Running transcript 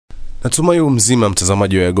Natumai mzima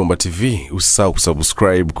mtazamaji wa Gomba TV, usisahau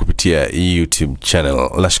kusubscribe kupitia YouTube channel.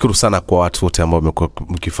 Nashukuru sana kwa watu wote ambao wamekuwa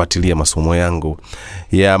mkifuatilia masomo yangu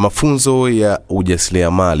ya mafunzo ya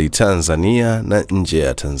ujasiriamali Tanzania na nje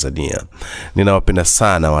ya Tanzania. Ninawapenda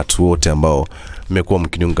sana watu wote ambao mmekuwa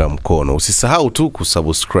mkiniunga mkono. Usisahau tu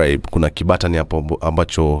kusubscribe, kuna kibatani hapo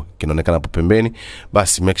ambacho kinaonekana hapo pembeni.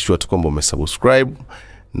 Basi make sure tu kwamba umesubscribe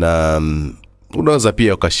na unaweza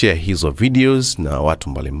pia ukashare hizo videos na watu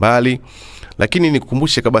mbalimbali. Lakini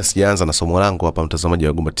nikukumbushe kabla sijaanza na somo langu hapa mtazamaji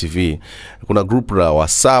wa Gomba TV, kuna group la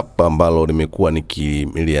WhatsApp ambalo nimekuwa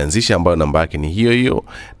nilianzisha ambayo namba yake ni hiyo hiyo,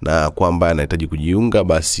 na kwamba anahitaji kujiunga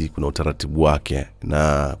basi kuna utaratibu wake.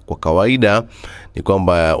 Na kwa kawaida ni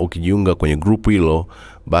kwamba ukijiunga kwenye group hilo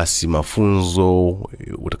basi mafunzo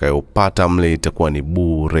utakayopata mle itakuwa ni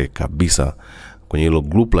bure kabisa kwenye hilo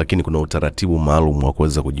group, lakini kuna utaratibu maalum wa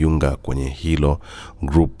kuweza kujiunga kwenye hilo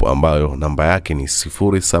group ambayo namba yake ni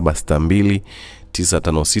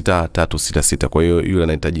 0762956366. Kwa hiyo yule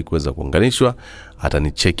anahitaji kuweza kuunganishwa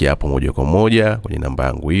atanicheki hapo moja kwa moja kwenye namba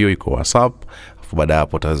yangu hiyo iko WhatsApp. Baada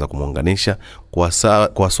hapo utaweza kumuunganisha.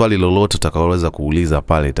 Kwa swali lolote utakaloweza kuuliza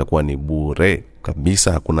pale itakuwa ni bure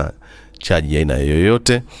kabisa, hakuna charge aina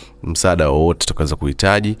yoyote. Msaada wowote utakaweza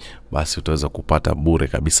kuhitaji basi utaweza kupata bure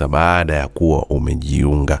kabisa baada ya kuwa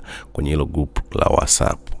umejiunga kwenye hilo group la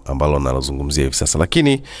WhatsApp ambalo nalozungumzia hivi sasa.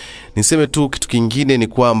 Lakini niseme tu kitu kingine ni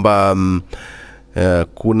kwamba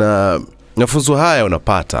kuna mafunzo haya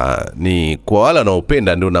unapata ni kwa wale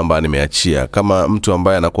wanaopenda, ndio namba nimeachia. Kama mtu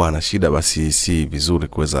ambaye anakuwa hana shida basi si vizuri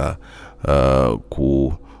kuweza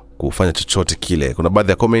kufanya chochote kile. Kuna baadhi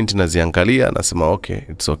ya comment naziangalia nasema okay,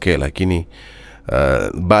 it's okay, lakini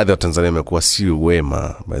baadhi ya Tanzania wamekuwa si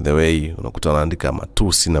wema. By the way, unakuta wanaandika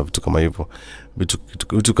matusi na vitu kama hivyo.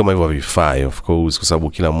 Vitu kama hivyo havifai of course, kwa sababu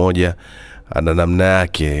kila mmoja ana namna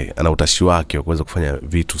yake, ana utashi wake wa kuweza kufanya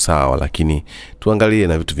vitu sawa, lakini tuangalie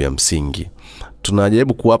na vitu vya msingi.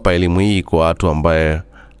 Tunajaribu kuwapa elimu hii kwa watu ambaye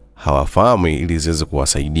hawafahamu ili ziweze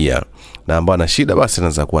kuwasaidia, na ambao ana shida basi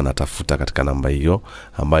anaweza kuwa anatafuta katika namba hiyo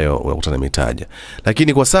ambayo unakuta nimetaja.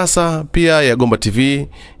 Lakini kwa sasa pia ya Gomba TV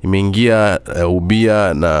imeingia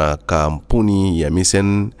ubia na kampuni ya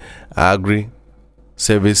Mashine Agri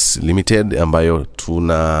Service Limited ambayo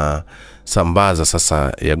tunasambaza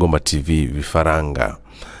sasa ya Gomba TV vifaranga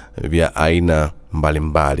vya aina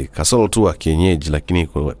mbalimbali, kasoro tu wa kienyeji, lakini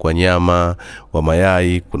kwa nyama wa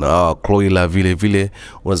mayai kuna broiler vile vile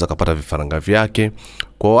unaweza kupata vifaranga vyake.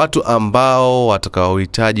 Kwa watu ambao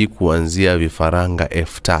watakaohitaji kuanzia vifaranga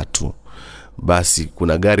 3000 basi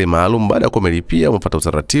kuna gari maalum baada ya kumelipia umepata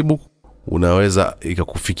utaratibu, unaweza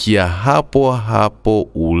ikakufikia hapo hapo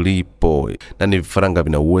ulipo. Na ni vifaranga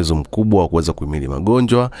vina uwezo mkubwa wa kuweza kuhimili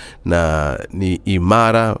magonjwa na ni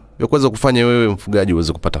imara ya kuweza kufanya wewe mfugaji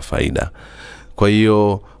uweze kupata faida. Kwa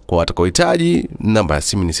hiyo kwa watakaohitaji namba ya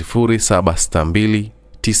simu ni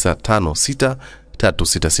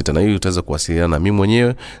 0762956366, na hiyo utaweza kuwasiliana na mimi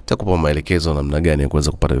mwenyewe, nitakupa maelekezo namna gani ya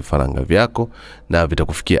kuweza kupata vifaranga vyako na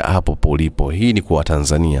vitakufikia hapo ulipo. Hii ni kwa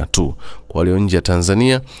Tanzania tu. Kwa walio nje ya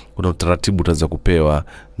Tanzania kuna utaratibu utaweza kupewa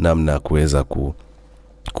namna kuweza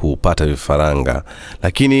kupata vifaranga.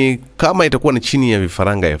 Lakini kama itakuwa ni chini ya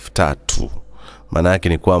vifaranga 3000, maana yake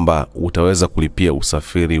ni kwamba utaweza kulipia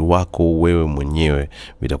usafiri wako wewe mwenyewe,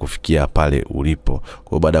 vitakufikia pale ulipo.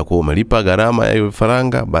 Kwa baada ya kuwa umelipa gharama ya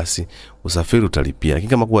vifaranga basi usafiri utalipia. Lakini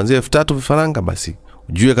kama kuanzia 3000 vifaranga basi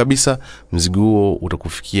ujue kabisa mzigo huo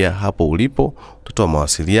utakufikia hapo ulipo. Utatoa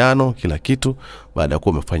mawasiliano kila kitu baada ya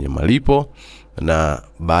kuwa umefanya malipo, na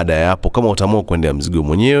baada ya hapo kama utaamua kuendea mzigo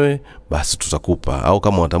mwenyewe basi tutakupa, au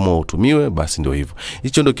kama utaamua utumiwe basi ndio hivyo.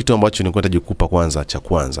 Hicho ndio kitu ambacho nilikuwa nataka kukupa kwanza cha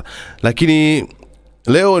kwanza. Lakini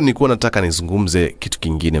leo nilikuwa nataka nizungumze kitu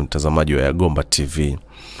kingine mtazamaji wa Gomba TV.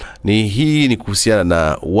 Hii ni kuhusiana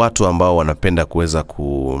na watu ambao wanapenda kuweza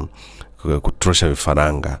kutosha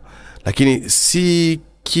vifaranga, lakini si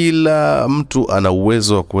kila mtu ana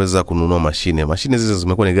uwezo wa kuweza kununua mashine. Mashine hizo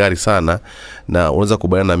zimekuwa ni gari sana, na unaweza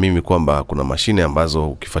kubaliana na mimi kwamba kuna mashine ambazo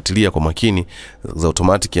ukifuatilia kwa makini za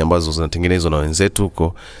automatic ambazo zinatengenezwa na wenzetu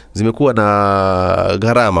huko zimekuwa na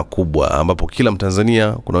gharama kubwa, ambapo kila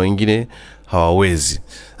Mtanzania kuna wengine hawawezi.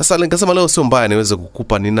 Sasa nikasema leo sio mbaya niweze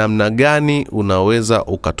kukupa ni namna gani unaweza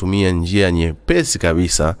ukatumia njia nyepesi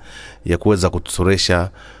kabisa ya kuweza kutoresha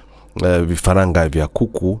vifaranga vya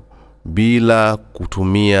kuku bila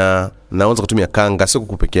kutumia, naweza kutumia kanga, sio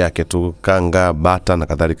kuku peke yake tu, kanga, bata na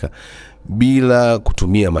kadhalika, bila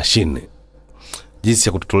kutumia mashine. Jinsi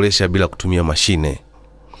ya kutotolesha bila kutumia mashine.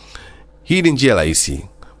 Hii ni njia rahisi.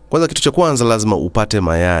 Kwanza, kitu cha kwanza lazima upate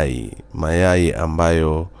mayai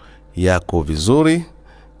ambayo yako vizuri,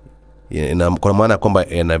 kwa maana kwamba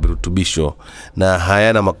yana virutubisho na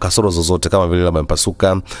hayana kasoro zozote kama vile labda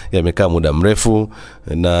mpasuka, yamekaa muda mrefu,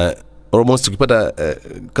 na almost ukipata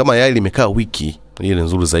kama yai limekaa wiki, hiyo ni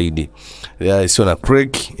nzuri zaidi. Sio na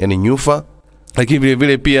crack, yani nyufa. Lakini vile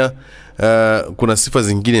vile pia kuna sifa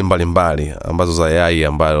zingine mbalimbali ambazo za yai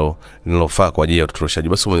ambalo linalofaa kwa ajili ya utotoleshaji.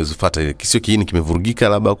 Basi umezifuata, kisio kiini kimevurugika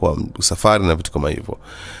labda kwa safari na vitu kama hivyo.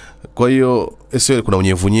 Kwa hiyo sio, kuna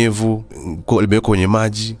unyevunyevu, limewekwa kwenye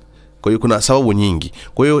maji. Kwa hiyo kuna sababu nyingi.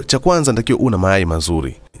 Kwa hiyo cha kwanza natakiwa uwe na mayai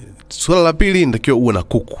mazuri. Swala la pili natakiwa uwe na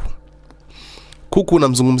kuku. Kuku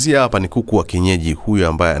namzungumzia hapa ni kuku wa kienyeji, huyu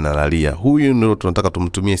ambaye analalia. Huyu ndio tunataka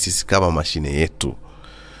tumtumie sisi kama mashine yetu.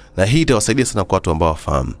 Na hii itawasaidia sana kwa watu ambao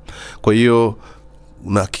wafahamu. Kwa hiyo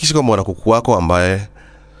unahakikisha kwamba una kuku wako ambaye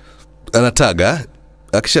anataga,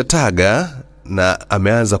 akishataga na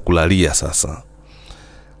ameanza kulalia sasa.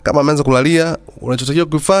 Kama ameanza kulalia, unachotakiwa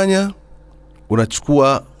kufanya,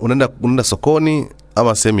 unaenda sokoni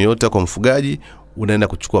ama sehemu yote kwa mfugaji, unaenda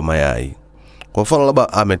kuchukua mayai. Kwa mfano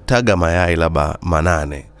labda ametaga mayai labda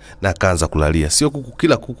 8 na akaanza kulalia. Sio kuku,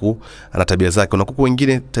 kila kuku ana tabia zake. Kuna kuku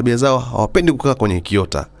wengine tabia zao hawapendi kukaa kwenye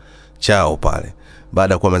kiota chao pale.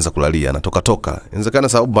 Baada ya kuwa ameanza kulalia anatoka. Inawezekana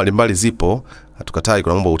sababu mbalimbali zipo, hatukatai.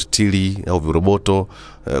 Kuna mambo utitili au viroboto,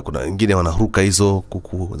 kuna wengine wanaruka hizo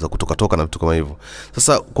kuku za kutoka na vitu kama hivyo.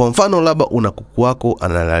 Sasa kwa mfano labda una kuku wako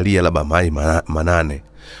analalia labda mayai 8.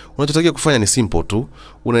 Unachotakiwa kufanya ni simple tu.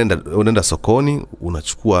 Unaenda sokoni,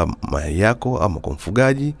 unachukua mayai yako ama kwa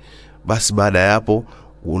mfugaji. Basi baada ya hapo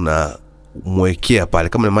unamwekea pale.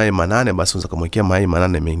 Kama ni mayai 8, basi unaweza kumwekea mayai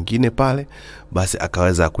 8 mengine pale, basi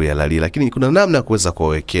akaweza kuyalalia. Lakini kuna namna ya kuweza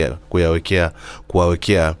kuwawekea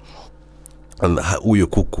huyo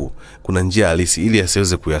kuku. Kuna njia halisi ili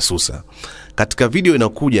asiweze kuyasusa. Katika video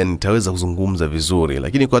inakuja nitaweza kuzungumza vizuri,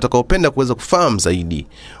 lakini kwa watakaopenda kuweza kufahamu zaidi,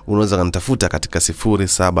 unaweza kunitafuta katika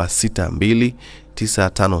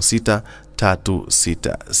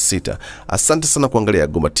 0762956366. Asante sana kuangalia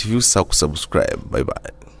Gomba TV, usisahau kusubscribe. Bye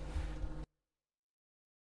bye.